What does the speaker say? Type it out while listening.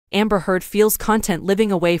Amber Heard feels content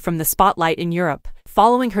living away from the spotlight in Europe.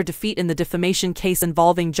 Following her defeat in the defamation case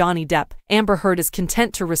involving Johnny Depp, Amber Heard is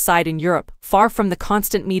content to reside in Europe, far from the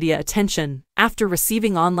constant media attention. After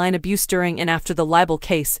receiving online abuse during and after the libel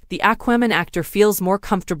case, the Aquaman actor feels more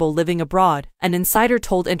comfortable living abroad, an insider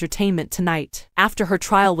told Entertainment Tonight. After her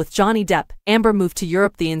trial with Johnny Depp, Amber moved to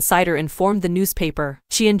Europe, the insider informed the newspaper.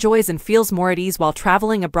 She enjoys and feels more at ease while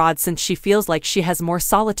traveling abroad since she feels like she has more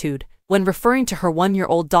solitude. When referring to her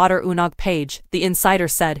one-year-old daughter Unag Page, the insider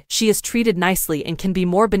said, "She is treated nicely and can be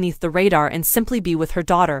more beneath the radar and simply be with her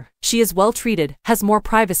daughter. She is well treated, has more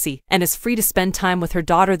privacy, and is free to spend time with her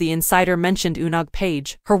daughter." The insider mentioned Unag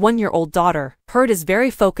Page, her one-year-old daughter. Heard is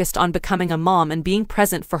very focused on becoming a mom and being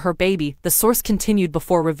present for her baby, the source continued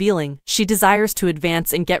before revealing she desires to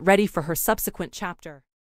advance and get ready for her subsequent chapter.